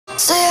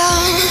Say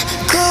I'm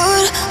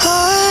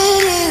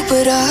good-hearted,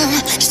 but I'm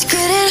just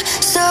getting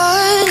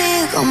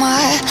started. Got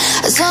my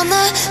eyes on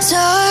the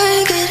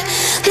target.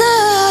 No,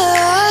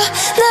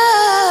 no.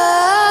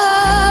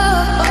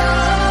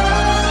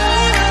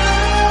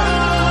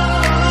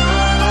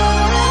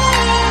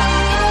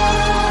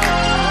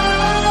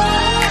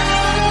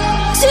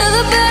 Till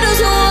the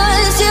battle's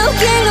won, till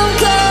kingdom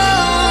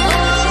come.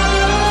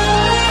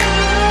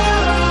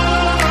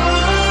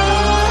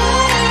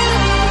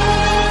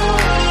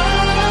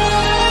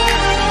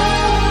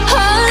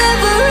 I'll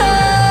never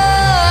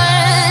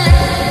run.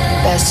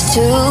 Best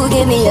to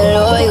give me your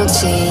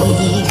loyalty,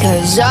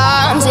 'cause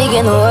I'm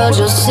taking the world,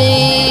 you'll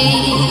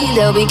see.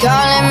 They'll be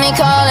calling me,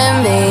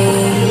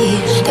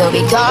 they'll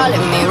be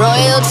calling me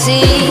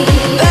royalty.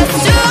 Best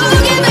to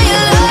give me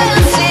your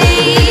loyalty,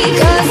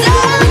 'cause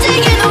I'm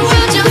taking the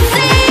world, you'll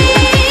see.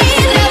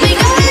 They'll be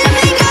calling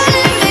me,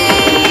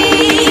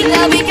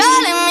 they'll be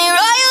calling me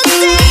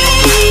royalty.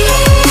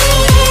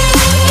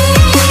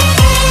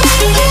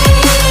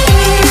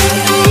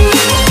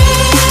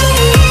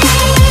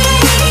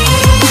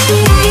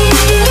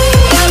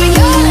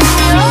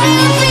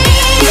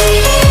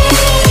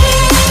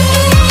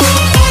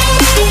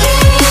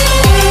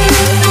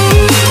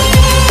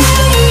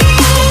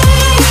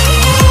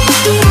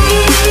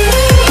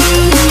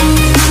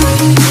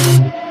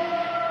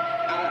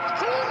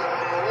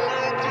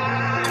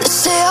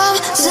 Say I'm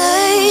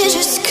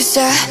dangerous, 'cause I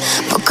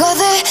broke all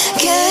the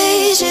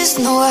cages.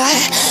 No, I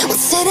won't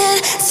sit and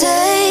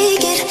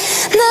take it.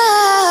 No,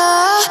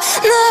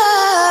 no.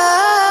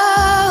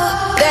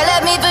 They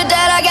left me for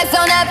dead, I guess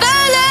I'll never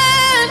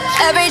learn.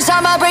 Every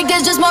time I break,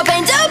 there's just more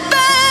pain to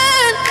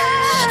burn.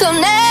 They'll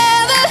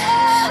never,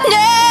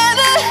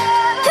 never,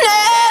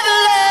 never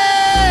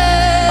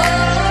learn.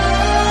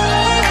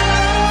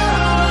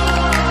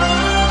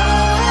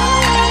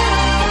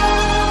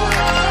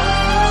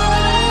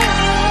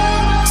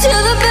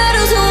 Till the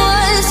battle's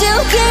won,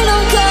 till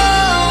kingdom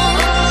come.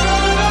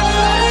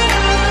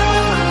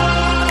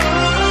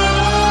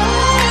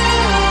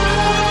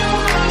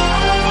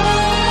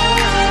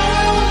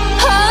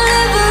 I'll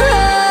never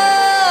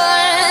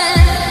run.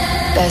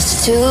 Best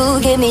to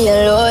give me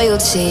your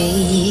loyalty,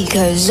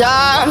 'cause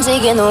I'm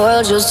taking the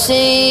world, you'll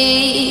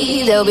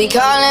see. They'll be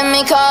calling me,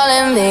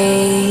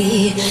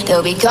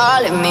 they'll be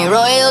calling me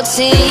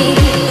royalty.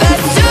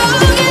 Best to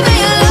give me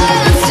your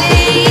loyalty,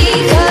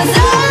 'cause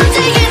I'm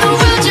taking the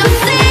world, you'll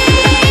see.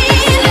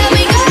 They'll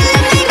be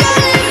calling me,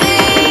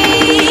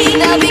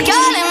 they'll be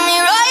calling me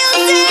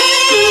royalty.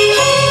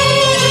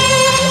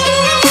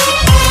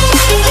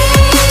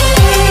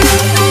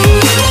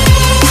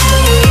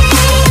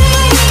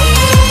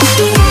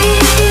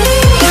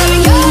 They'll be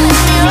calling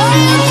me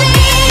royalty.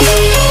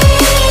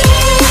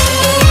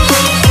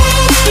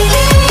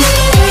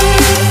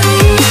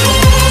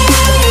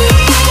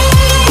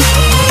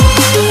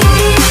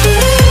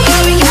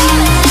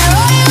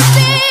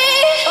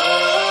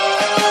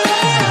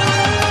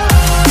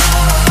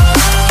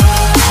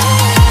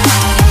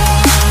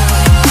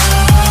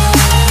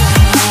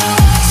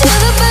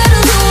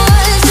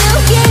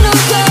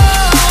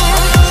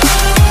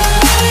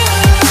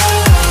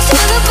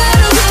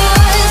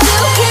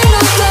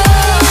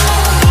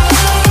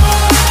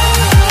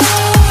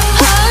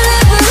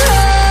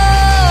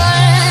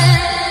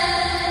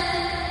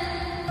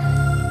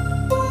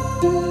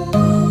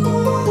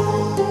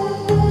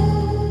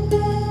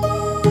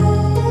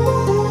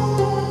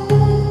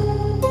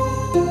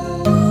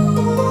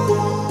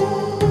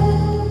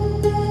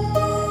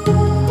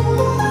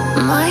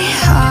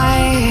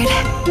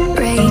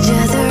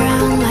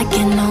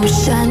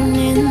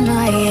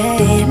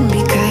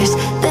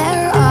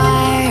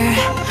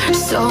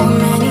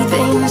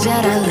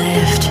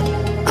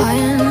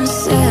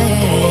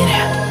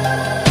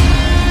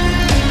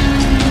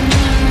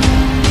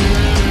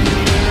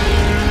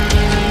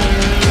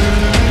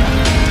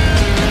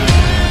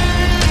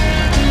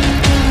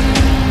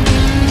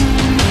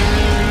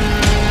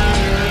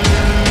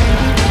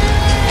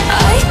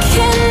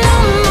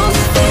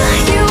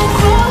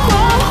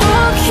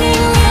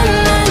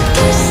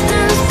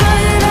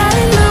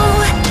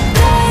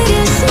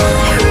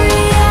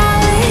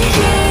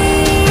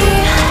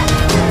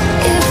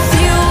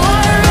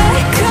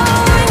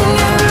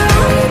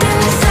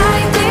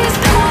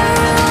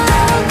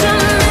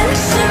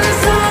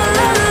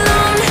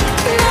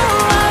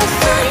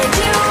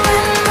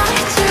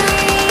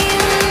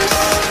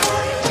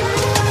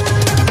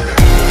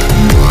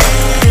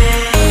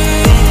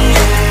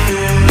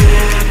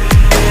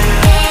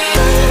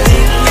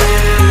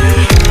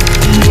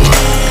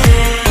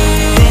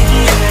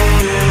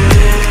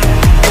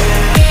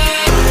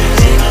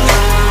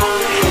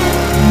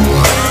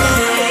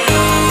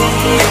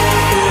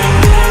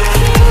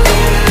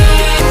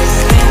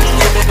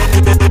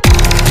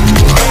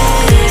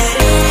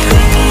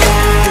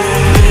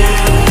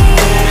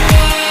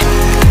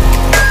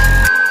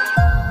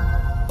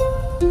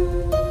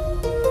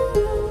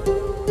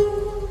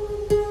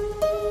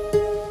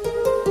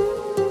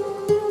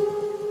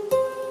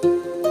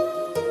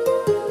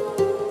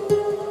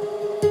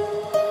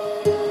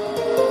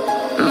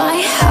 My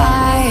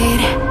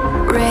heart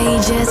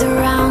rages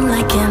around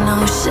like an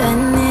ocean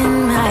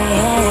in my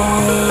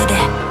head.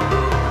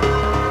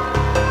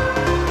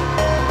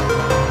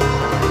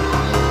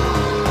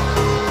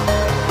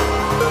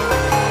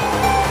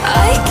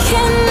 I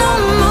can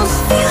almost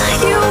feel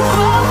you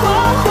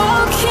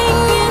walking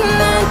in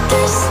the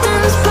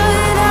distance,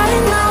 but I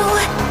know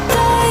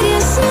that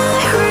it's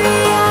not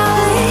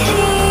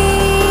reality.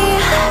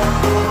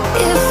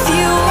 If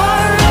you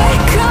are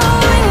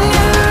echoing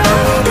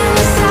around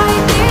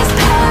inside these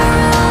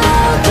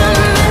parallel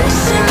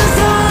dimensions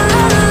all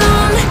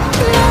alone,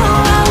 know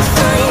I'll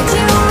find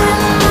you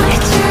in my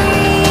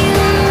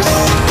dreams.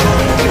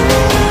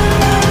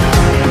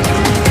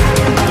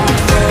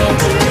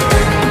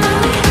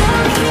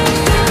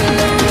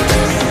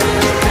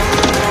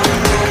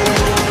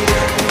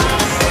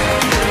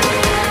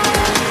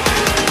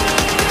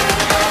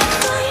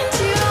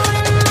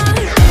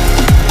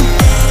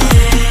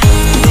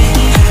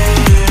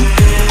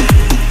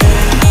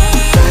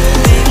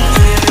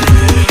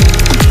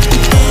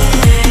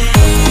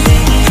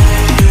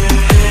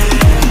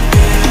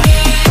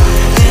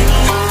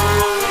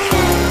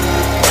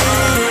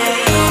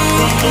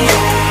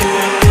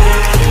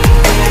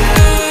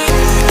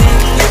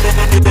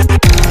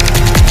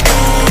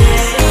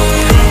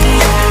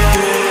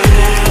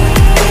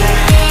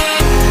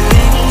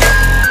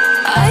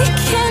 I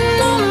can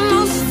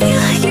almost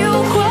feel you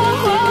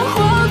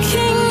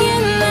walking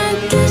in the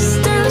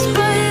distance,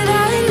 but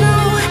I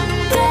know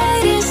that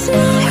it's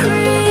not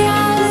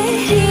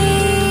reality.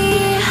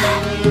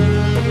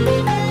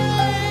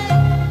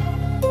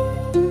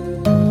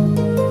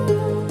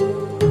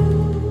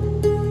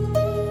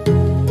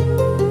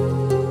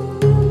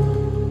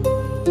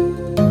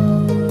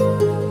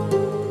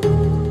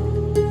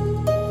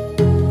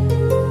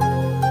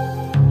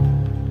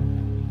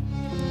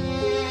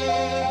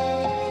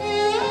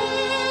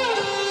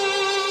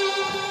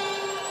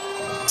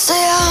 Say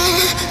I'm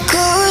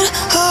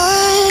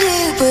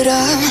good-hearted, but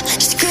I'm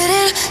just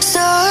getting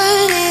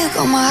started.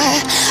 Got my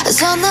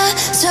eyes on the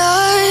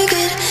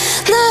target.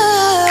 No,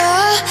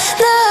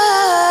 no.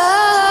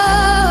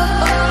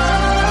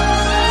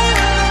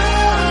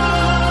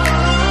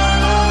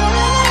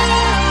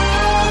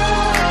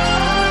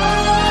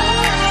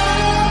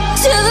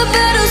 Till the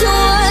battle's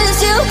won,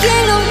 till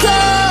kingdom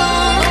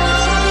come.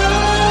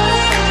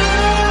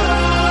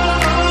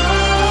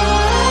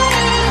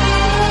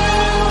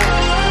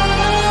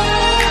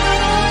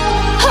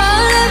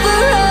 I'll never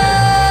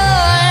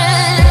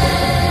run.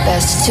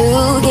 Best to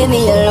give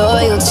me your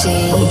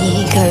loyalty,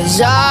 'cause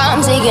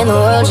I'm taking the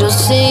world, you'll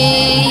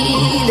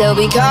see. They'll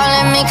be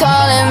calling me,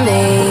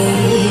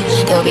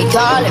 they'll be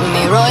calling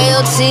me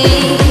royalty.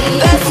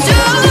 Best to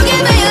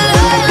give me your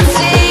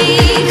loyalty,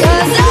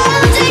 'cause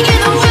I'm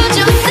taking the world,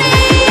 you'll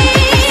see.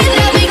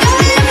 They'll be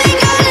calling me,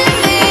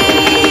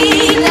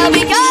 they'll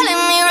be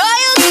calling me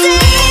royalty.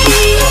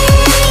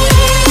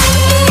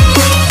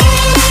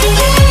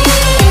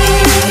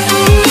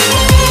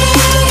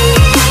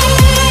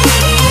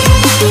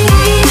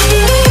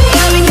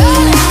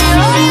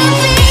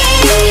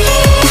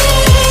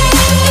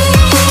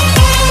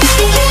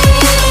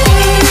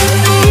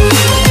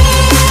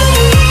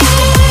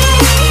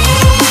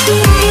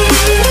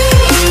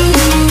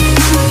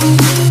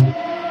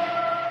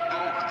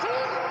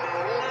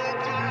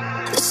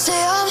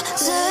 Say I'm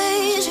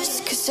dangerous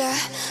 'cause I